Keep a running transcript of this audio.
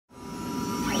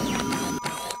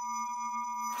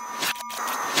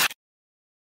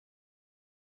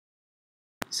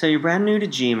So you're brand new to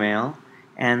Gmail,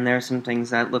 and there are some things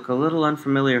that look a little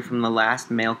unfamiliar from the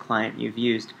last mail client you've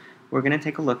used. We're going to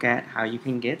take a look at how you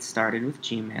can get started with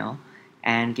Gmail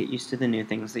and get used to the new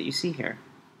things that you see here.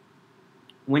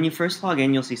 When you first log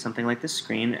in, you'll see something like this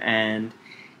screen, and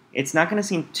it's not going to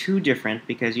seem too different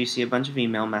because you see a bunch of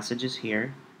email messages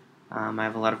here. I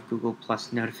have a lot of Google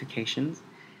Plus notifications,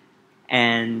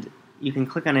 and you can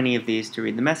click on any of these to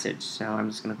read the message. So I'm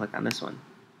just going to click on this one.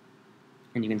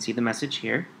 And you can see the message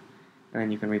here, and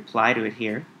then you can reply to it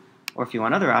here. Or if you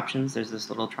want other options, there's this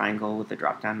little triangle with the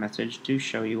drop-down message to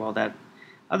show you all that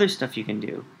other stuff you can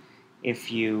do.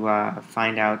 If you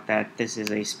find out that this is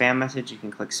a spam message, you can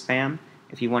click spam.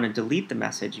 If you want to delete the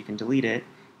message, you can delete it.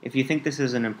 If you think this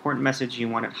is an important message, you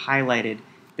want it highlighted,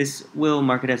 this will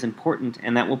mark it as important,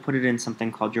 and that will put it in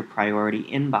something called your priority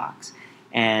inbox.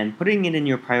 And putting it in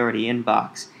your priority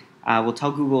inbox will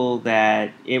tell Google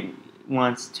that it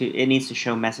needs to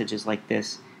show messages like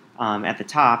this at the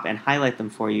top and highlight them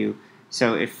for you.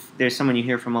 So if there's someone you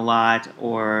hear from a lot,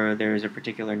 or there's a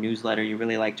particular newsletter you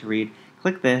really like to read,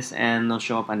 click this and they'll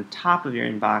show up on top of your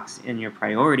inbox in your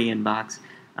priority inbox,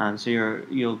 so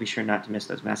you'll be sure not to miss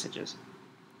those messages.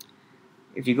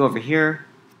 If you go over here,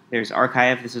 there's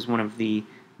archive. This is one of the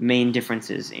main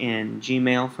differences in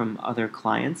Gmail from other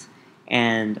clients,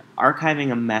 and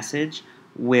archiving a message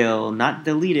will not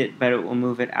delete it, but it will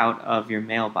move it out of your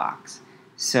mailbox.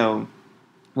 So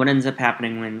what ends up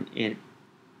happening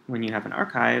when you have an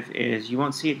archive is you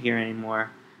won't see it here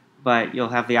anymore, but you'll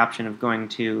have the option of going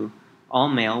to all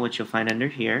mail, which you'll find under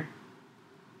here,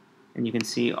 and you can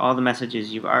see all the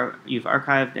messages you've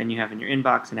archived and you have in your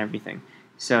inbox and everything.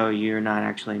 So you're not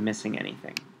actually missing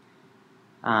anything.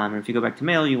 If you go back to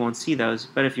mail, you won't see those,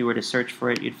 but if you were to search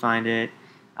for it, you'd find it,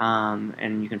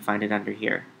 and you can find it under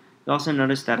here. You'll also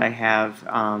notice that I have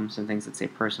some things that say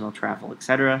personal, travel,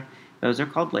 etc. Those are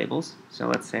called labels. So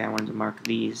let's say I wanted to mark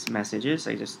these messages.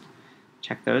 I just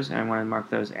check those, and I want to mark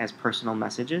those as personal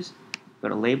messages. Go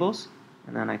to labels,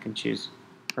 and then I can choose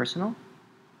personal,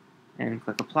 and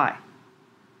click apply.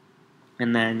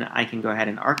 And then I can go ahead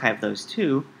and archive those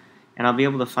too, and I'll be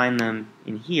able to find them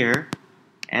in here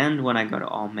and when I go to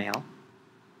all mail.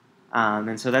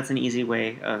 And so that's an easy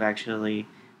way of actually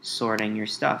sorting your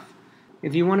stuff.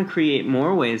 If you want to create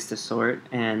more ways to sort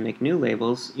and make new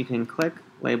labels, you can click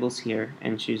Labels here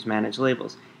and choose Manage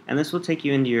Labels. And this will take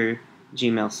you into your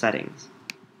Gmail settings.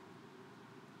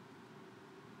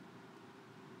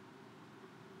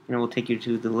 And it will take you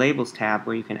to the Labels tab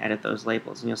where you can edit those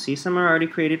labels. And you'll see some are already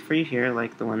created for you here,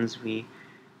 like the ones we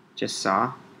just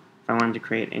saw. If I wanted to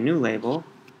create a new label,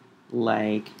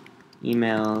 like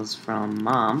Emails from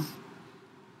Mom,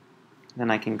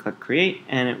 then I can click Create,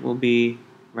 and it will be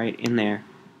right in there.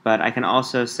 But I can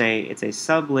also say it's a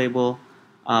sub-label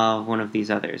of one of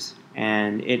these others,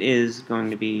 and it is going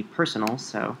to be personal,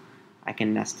 so I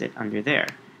can nest it under there.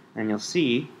 And you'll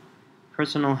see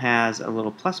personal has a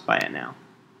little plus by it now,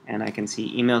 and I can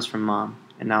see Emails from Mom,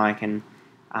 and now I can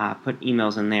put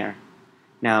emails in there.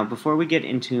 Now before we get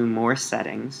into more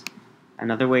settings,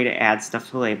 another way to add stuff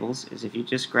to labels is if you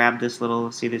just grab this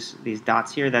little, see these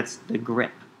dots here, that's the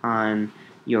grip on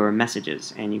your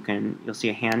messages, and you'll see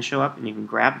a hand show up, and you can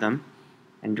grab them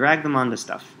and drag them onto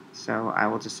stuff. So I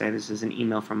will just say this is an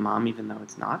email from Mom, even though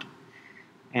it's not.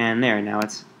 And there, now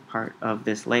it's part of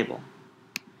this label.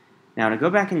 Now to go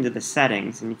back into the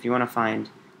settings, and if you want to find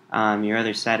your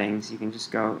other settings, you can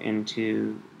just go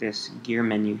into this gear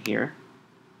menu here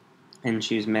and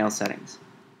choose Mail Settings.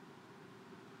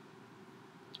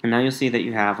 And now you'll see that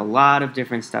you have a lot of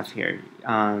different stuff here.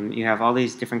 You have all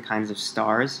these different kinds of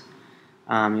stars.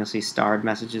 You'll see starred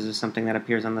messages is something that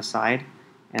appears on the side,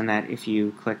 and that if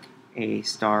you click a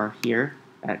star here,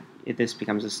 this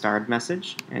becomes a starred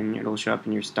message, and it'll show up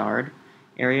in your starred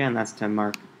area, and that's to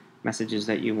mark messages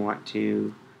that you want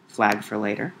to flag for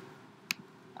later.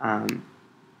 And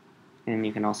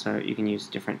you can use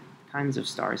different kinds of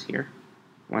stars here: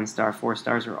 1 star, 4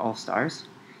 stars, or all stars.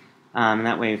 And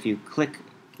that way, if you click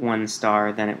 1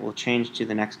 star, then it will change to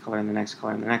the next color and the next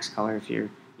color and the next color if you're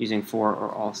using 4 or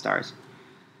all stars.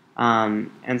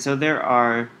 And so there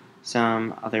are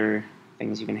some other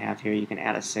things you can have here. You can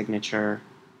add a signature.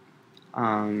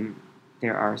 You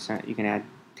can add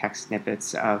text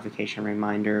snippets, a vacation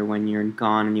reminder when you're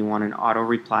gone and you want an auto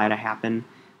reply to happen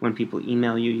when people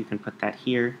email you. You can put that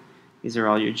here. These are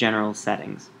all your general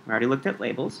settings. We already looked at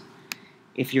labels.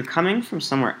 If you're coming from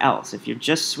somewhere else, if you've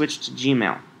just switched to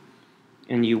Gmail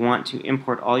and you want to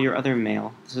import all your other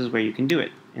mail, this is where you can do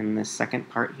it. In this second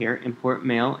part here, import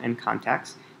mail and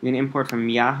contacts. You can import from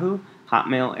Yahoo,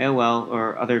 Hotmail, AOL,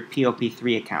 or other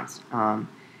POP3 accounts.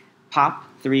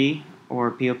 POP3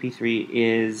 or POP3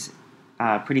 is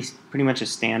pretty much a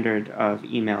standard of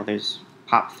email. There's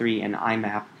POP3 and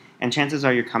IMAP, and chances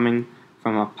are you're coming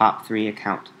from a POP3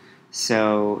 account.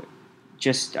 So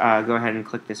just go ahead and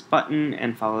click this button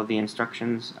and follow the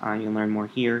instructions. You'll learn more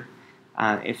here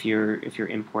if you're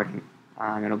importing.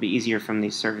 It'll be easier from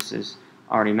these services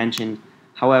already mentioned.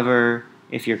 However,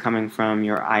 if you're coming from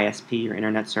your ISP, your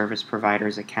Internet Service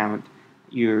Provider's account,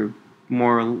 you're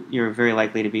very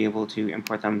likely to be able to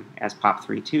import them as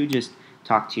POP3 too. Just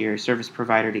talk to your service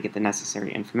provider to get the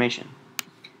necessary information.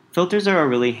 Filters are a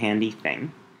really handy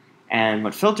thing, and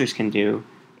what filters can do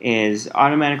is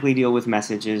automatically deal with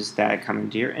messages that come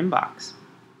into your inbox.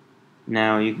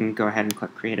 Now you can go ahead and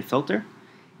click Create a Filter,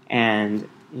 and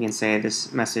you can say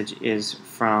this message is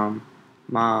from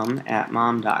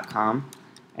mom@mom.com,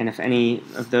 and if any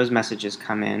of those messages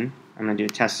come in, I'm going to do a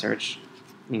test search.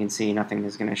 You can see nothing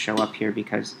is going to show up here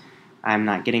because I'm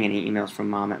not getting any emails from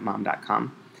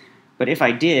mom@mom.com. But if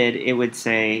I did, it would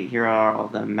say here are all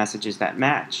the messages that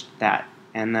matched that,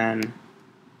 and then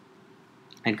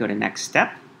I'd go to Next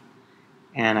Step,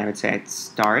 and I would say I'd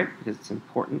star it because it's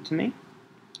important to me,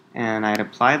 and I'd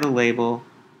apply the label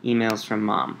Emails from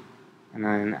Mom, and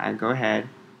then I'd go ahead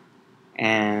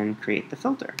and create the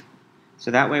filter. So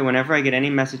that way, whenever I get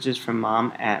any messages from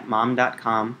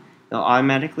mom@mom.com, they'll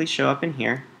automatically show up in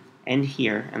here and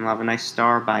here, and I'll have a nice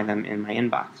star by them in my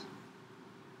inbox.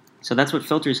 So that's what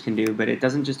filters can do, but it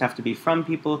doesn't just have to be from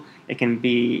people. It can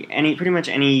be pretty much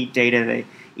any data the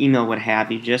email would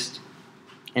have. You just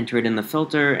enter it in the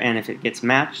filter, and if it gets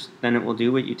matched, then it will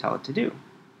do what you tell it to do.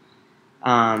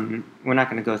 We're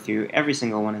not going to go through every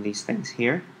single one of these things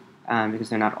here because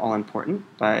they're not all important,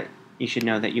 but you should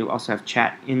know that you also have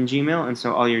chat in Gmail, and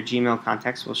so all your Gmail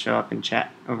contacts will show up in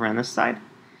chat over on this side.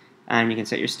 And you can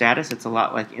set your status. It's a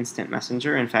lot like Instant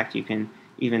Messenger. In fact, you can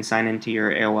even sign into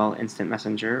your AOL Instant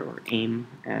Messenger, or AIM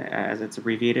as it's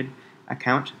abbreviated,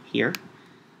 account here.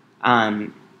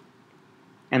 And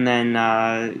then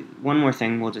one more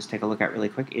thing we'll just take a look at really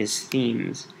quick is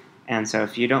themes. And so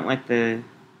if you don't like the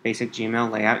basic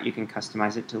Gmail layout, you can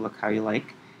customize it to look how you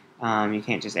like. You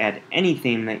can't just add any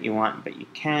theme that you want, but you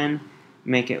can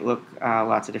make it look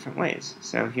lots of different ways.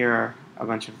 So here are a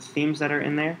bunch of themes that are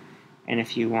in there, and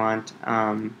if you want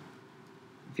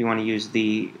to use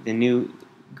the new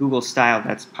Google style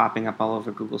that's popping up all over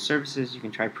Google services, you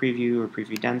can try Preview or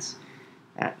Preview Dense.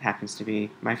 That happens to be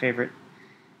my favorite.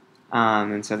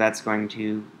 And so that's going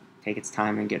to take its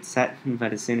time and get set,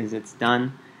 but as soon as it's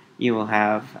done, you will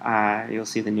have you'll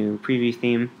see the new preview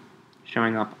theme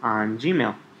showing up on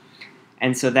Gmail.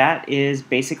 And so that is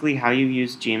basically how you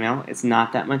use Gmail. It's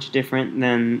not that much different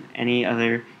than any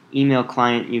other email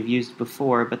client you've used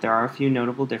before, but there are a few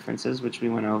notable differences which we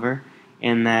went over,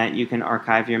 in that you can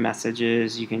archive your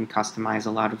messages, you can customize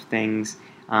a lot of things,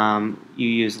 you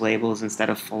use labels instead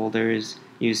of folders,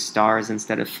 use stars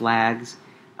instead of flags,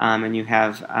 and you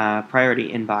have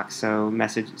priority inbox, so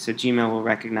Gmail will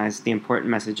recognize the important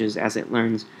messages as it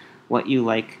learns what you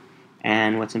like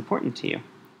and what's important to you.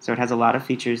 So it has a lot of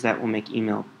features that will make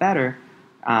email better,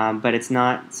 but it's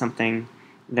not something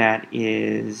that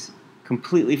is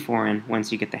completely foreign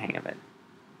once you get the hang of it.